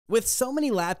With so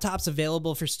many laptops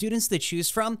available for students to choose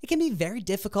from, it can be very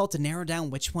difficult to narrow down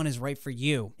which one is right for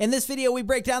you. In this video, we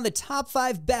break down the top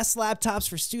 5 best laptops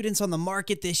for students on the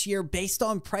market this year based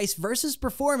on price versus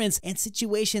performance and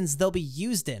situations they'll be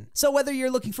used in. So whether you're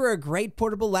looking for a great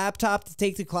portable laptop to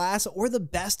take to class or the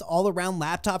best all-around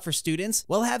laptop for students,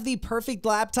 we'll have the perfect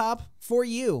laptop for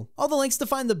you. All the links to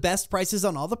find the best prices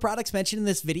on all the products mentioned in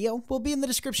this video will be in the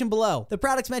description below. The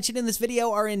products mentioned in this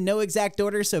video are in no exact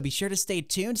order, so be sure to stay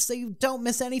tuned so you don't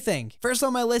miss anything. First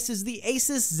on my list is the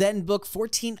Asus Zenbook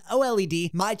 14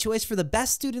 OLED, my choice for the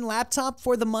best student laptop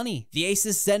for the money. The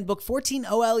Asus Zenbook 14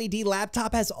 OLED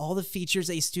laptop has all the features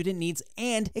a student needs,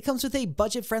 and it comes with a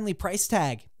budget-friendly price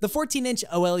tag. The 14-inch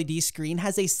OLED screen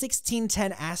has a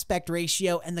 16:10 aspect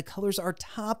ratio, and the colors are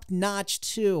top-notch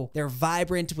too. They're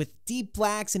vibrant with deep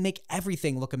blacks and make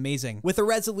everything look amazing. With a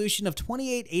resolution of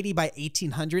 2880 by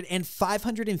 1800 and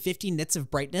 550 nits of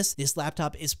brightness, this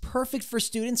laptop is perfect for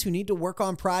students who need to work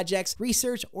on projects,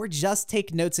 research, or just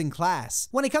take notes in class.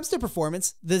 When it comes to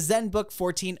performance, the Zenbook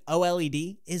 14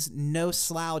 OLED is no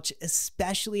slouch,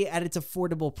 especially at its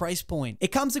affordable price point.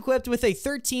 It comes equipped with a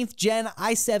 13th gen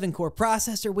i7 core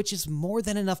processor, which is more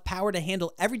than enough power to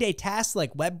handle everyday tasks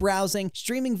like web browsing,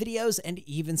 streaming videos, and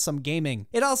even some gaming.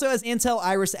 It also has Intel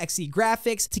Iris Xe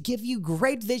graphics to give you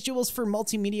great visuals for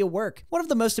multimedia work. One of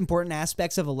the most important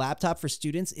aspects of a laptop for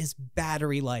students is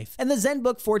battery life, and the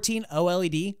Zenbook 14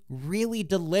 OLED really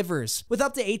delivers. With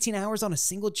up to 18 hours on a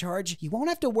single charge, you won't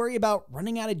have to worry about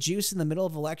running out of juice in the middle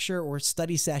of a lecture or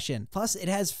study session. Plus, it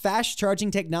has fast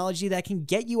charging technology that can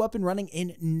get you up and running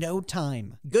in no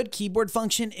time. Good keyboard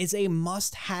function is a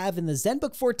must-have, and the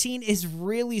Zenbook 14 is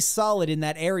really solid in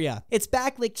that area. Its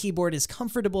backlit keyboard is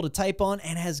comfortable to type on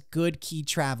and has good key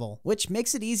travel, which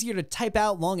makes it easier to type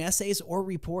out long essays or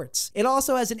reports. It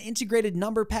also has an integrated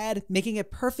number pad, making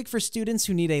it perfect for students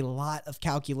who need a lot of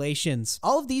calculations.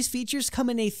 All of these features come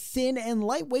in a thin and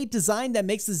lightweight design that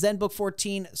makes the Zenbook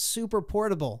 14 super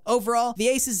portable. Overall, the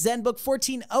Asus Zenbook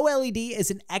 14 OLED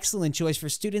is an excellent choice for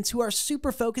students who are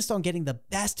super focused on getting the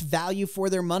best value for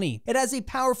their money. It has a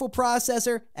powerful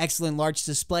processor, excellent large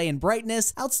display and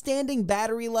brightness, outstanding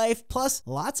battery life, plus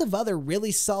lots of other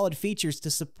really solid features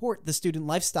to support the student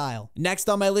lifestyle. Next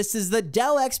on my list is the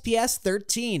Dell XPS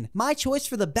 13, my choice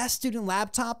for the best student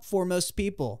laptop for most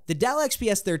people. The Dell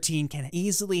XPS 13 can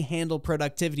easily handle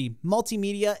productivity,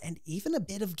 multimedia, and even a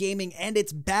bit of gaming, and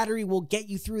its battery will get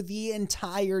you through the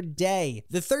entire day.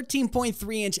 The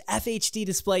 13.3-inch FHD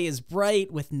display is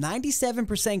bright with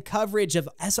 97% coverage of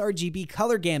sRGB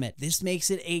color gamut. This makes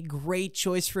it a great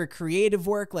choice for creative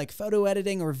work like photo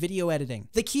editing or video editing.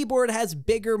 The keyboard has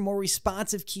bigger, more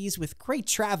responsive keys with great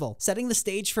travel, setting the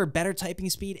stage for better typing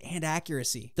speed and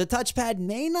accuracy. The touchpad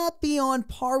may not be on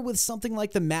par with something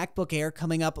like the MacBook Air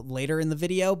coming up later in the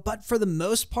video, but for the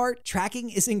most part, tracking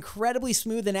is incredibly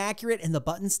smooth and accurate, and the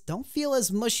buttons don't feel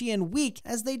as mushy and weak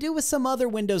as they do with some other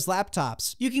Windows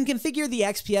laptops. You can configure the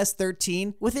XPS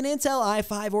 13 with an Intel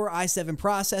i5 or i7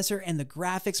 processor, and the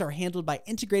graphics are handled by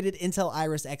integrated Intel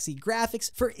Iris Xe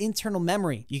graphics for internal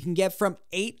memory. You can get from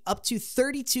 8 up to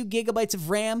 32 gigabytes of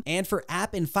RAM, and for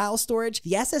app and file storage,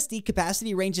 the SSD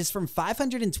capacity ranges from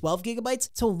 512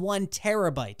 gigabytes to 1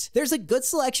 terabyte. There's a good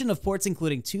selection of ports,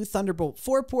 including 2 Thunderbolt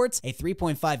 4 ports, a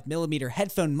 3.5mm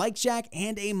headphone mic jack,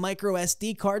 and a micro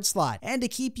SD card slot. And to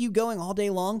keep you going all day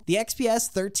long, the XPS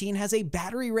 13 has a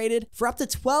battery rated for up to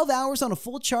 12 hours on a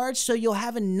full charge, so you'll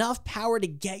have enough power to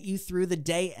get you through the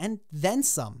day and then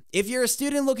some. If you're a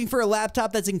student looking for a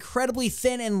laptop that's incredibly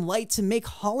thin and light to make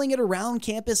hauling it around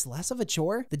campus less of a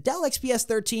chore, the Dell XPS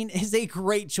 13 is a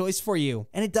great choice for you.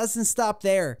 And it doesn't stop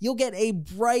there. You'll get a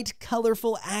bright,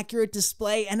 colorful, accurate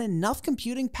display and enough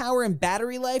computing power and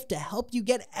battery life to help you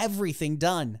get everything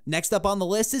done. Next up on the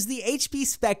list is the HP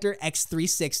Spectre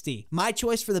X360, my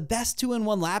choice for the best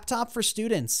 2-in-1 laptop for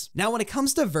students. Now, when it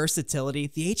comes to versatility,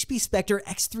 the HP Spectre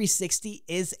X360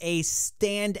 is a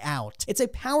standout. It's a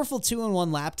powerful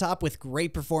 2-in-1 laptop with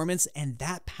great performance, and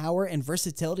that power and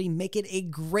versatility make it a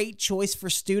great choice for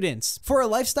students. For a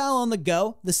lifestyle on the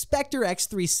go, the Spectre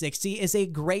X360 is a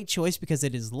great choice because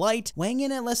it is light, weighing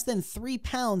in at less than 3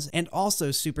 pounds, and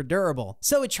also super durable,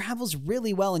 so it travels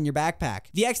really well in your backpack.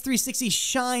 The X360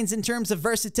 shines in terms of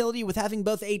versatility with having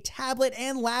both a tablet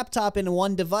and laptop in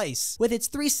one device. With its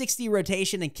 360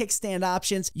 rotation and kickstand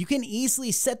options, you can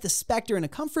easily set the Spectre in a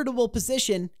comfortable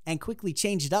position and quickly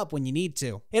change it up when you need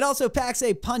to. It also packs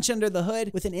a punch under the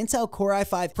hood with an Intel Core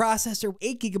i5 processor processor,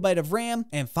 8GB of RAM,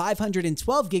 and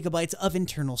 512GB of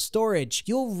internal storage.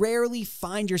 You'll rarely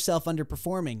find yourself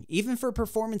underperforming, even for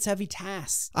performance-heavy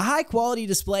tasks. A high-quality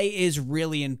display is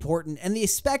really important, and the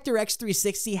Spectre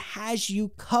X360 has you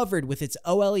covered with its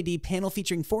OLED panel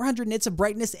featuring 400 nits of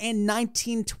brightness and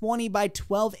 1920 by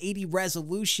 1280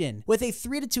 resolution. With a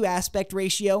 3:2 aspect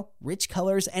ratio, rich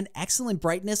colors, and excellent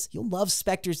brightness, you'll love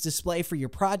Spectre's display for your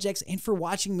projects and for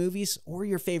watching movies or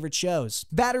your favorite shows.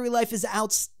 Battery life is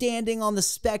outstanding on the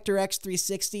Spectre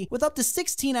X360. With up to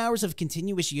 16 hours of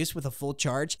continuous use with a full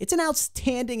charge, it's an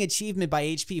outstanding achievement by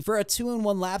HP for a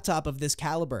 2-in-1 laptop of this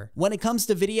caliber. When it comes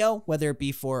to video, whether it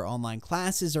be for online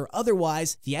classes or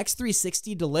otherwise, the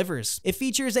X360 delivers. It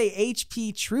features a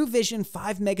HP True Vision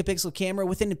 5-megapixel camera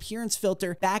with an appearance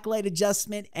filter, backlight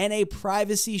adjustment, and a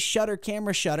privacy shutter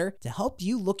camera shutter to help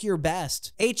you look your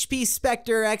best. HP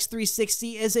Spectre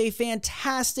X360 is a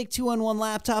fantastic 2-in-1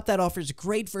 laptop that offers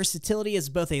great versatility as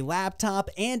both a laptop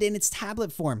and in its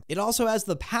tablet form. It also has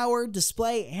the power,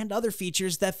 display, and other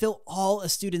features that fill all a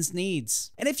student's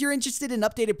needs. And if you're interested in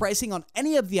updated pricing on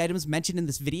any of the items mentioned in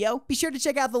this video, be sure to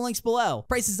check out the links below.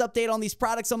 Prices update on these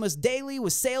products almost daily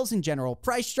with sales and general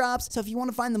price drops, so if you want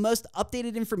to find the most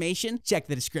updated information, check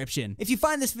the description. If you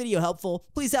find this video helpful,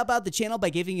 please help out the channel by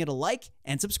giving it a like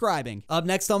and subscribing. Up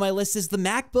next on my list is the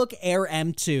MacBook Air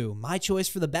M2, my choice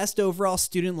for the best overall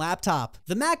student laptop.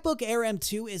 The MacBook Air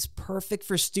M2 is perfect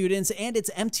for students, and its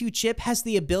M2 chip has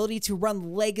the ability to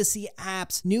run legacy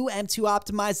apps, new M2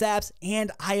 optimized apps,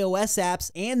 and iOS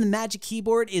apps, and the Magic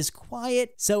Keyboard is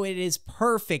quiet, so it is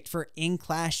perfect for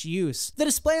in-class use. The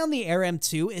display on the Air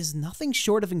M2 is nothing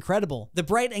short of incredible. The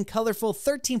bright and colorful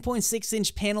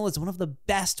 13.6-inch panel is one of the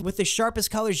best, with the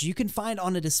sharpest colors you can find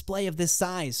on a display of this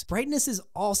size. Brightness is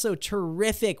also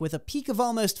terrific, with a peak of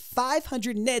almost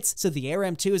 500 nits, so the Air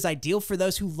M2 is ideal for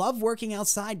those who love working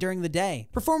outside during the day.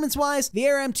 Performance-wise, the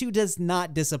Air M2 does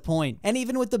not disappoint, and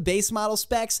even with the base model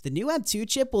specs, the new M2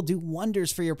 chip will do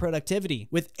wonders for your productivity.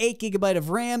 With 8GB of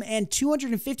RAM and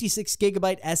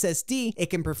 256GB SSD, it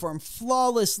can perform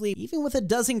flawlessly, even with a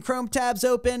dozen Chrome tabs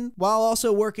open, while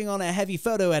also working on a heavy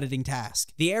photo editing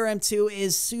task. The Air M2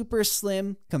 is super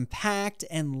slim, compact,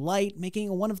 and light, making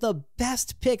it one of the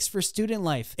best picks for student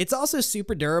life. It's also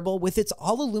super durable with its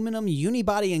all-aluminum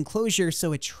unibody enclosure,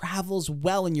 so it travels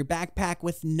well in your backpack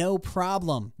with no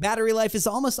problem. Battery life is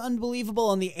almost unbelievable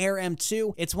on the Air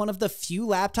M2. It's one of the few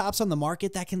laptops on the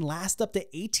market that can last up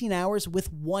to 18 hours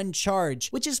with one charge,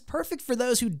 which is perfect for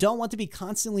those who don't want to be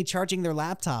constantly charging their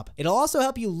laptop. It'll also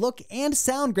help you look and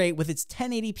sound great with its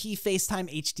 1080p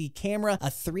FaceTime HD camera, a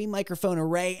 3-microphone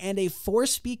array, and a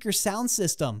 4-speaker sound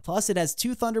system. Plus, it has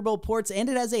 2 Thunderbolt ports and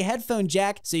it has a headphone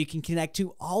jack, so you can connect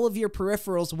to all of your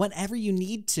peripherals whenever you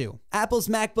need to. Apple's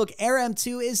MacBook Air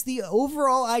M2 is the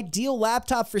overall ideal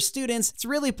laptop for students. It's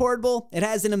really portable, it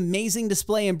has an amazing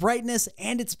display and brightness,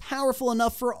 and it's powerful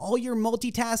enough for all your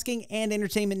multitasking and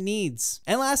entertainment needs.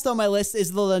 And last on my list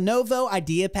is the Lenovo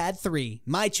Ideapad 3,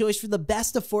 my choice for the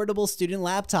best affordable student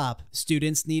laptop.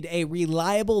 Students need a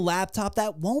reliable laptop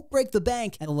that won't break the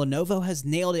bank, and Lenovo has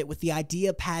nailed it with the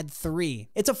Ideapad 3.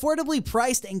 It's affordably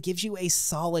priced and gives you a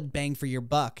solid bang for your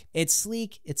buck. It's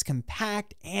sleek, it's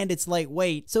compact, and it's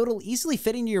lightweight, so it'll easily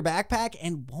fit into your backpack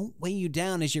and won't weigh you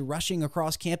down as you're rushing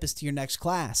across campus to your next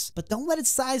class. But don't let its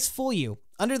size fool you.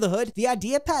 Under the hood, the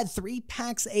Ideapad 3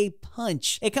 packs a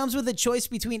punch. It comes with a choice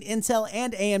between Intel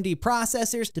and AMD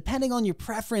processors, depending on your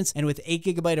preference, and with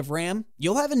 8GB of RAM,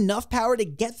 you'll have enough power to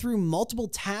get through multiple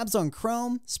tabs on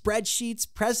Chrome, spreadsheets,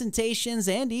 presentations,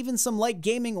 and even some light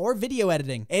gaming or video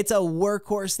editing. It's a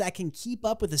workhorse that can keep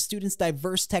up with a student's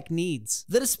diverse tech needs.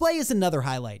 The display is another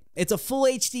highlight. It's a full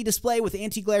HD display with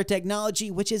anti-glare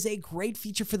technology, which is a great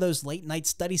feature for those late-night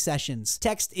study sessions.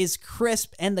 Text is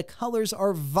crisp, and the colors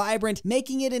are vibrant,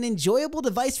 making it an enjoyable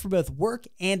device for both work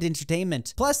and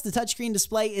entertainment. Plus, the touchscreen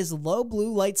display is low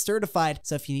blue light certified,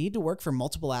 so if you need to work for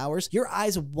multiple hours, your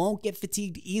eyes won't get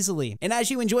fatigued easily. And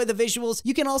as you enjoy the visuals,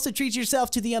 you can also treat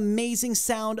yourself to the amazing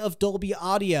sound of Dolby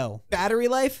Audio. Battery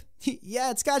life? Yeah,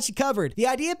 it's got you covered. The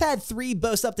Ideapad 3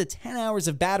 boasts up to 10 hours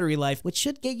of battery life, which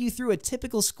should get you through a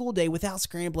typical school day without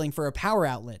scrambling for a power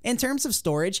outlet. In terms of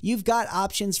storage, you've got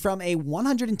options from a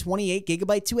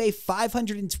 128GB to a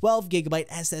 512GB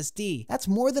SSD. That's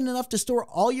more than enough to store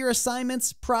all your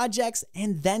assignments, projects,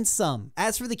 and then some.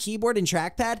 As for the keyboard and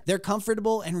trackpad, they're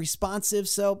comfortable and responsive,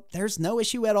 so there's no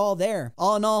issue at all there.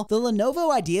 All in all, the Lenovo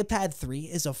Ideapad 3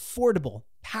 is affordable,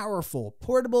 powerful,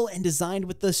 portable, and designed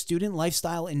with the student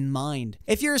lifestyle in mind.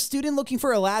 If you're a student looking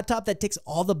for a laptop that ticks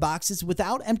all the boxes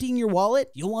without emptying your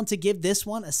wallet, you'll want to give this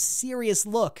one a serious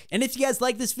look. And if you guys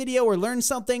like this video or learned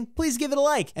something, please give it a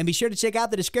like, and be sure to check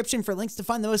out the description for links to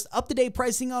find the most up-to-date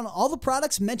pricing on all the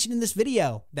products mentioned in this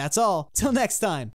video. That's all. Till next time.